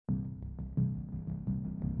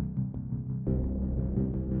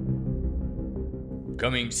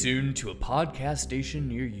Coming soon to a podcast station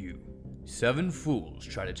near you. 7 fools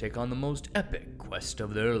try to take on the most epic quest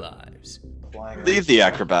of their lives. Leave the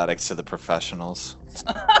acrobatics to the professionals.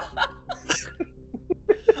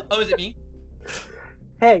 Oh, is it me?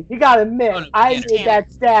 Hey, you gotta admit, Oh, no, I Tanner, made Tanner.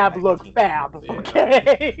 that stab look fab,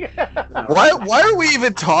 okay? Why are we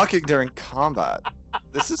even talking during combat?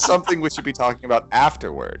 This is something we should be talking about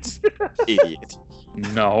afterwards. Idiot.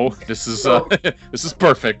 No, this is this is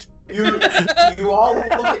perfect. You all look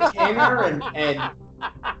at Tanner and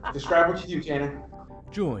describe what you do, Tanner.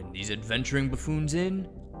 Join these adventuring buffoons in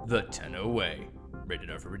The Tenno Way. Rated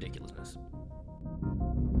R for ridiculousness.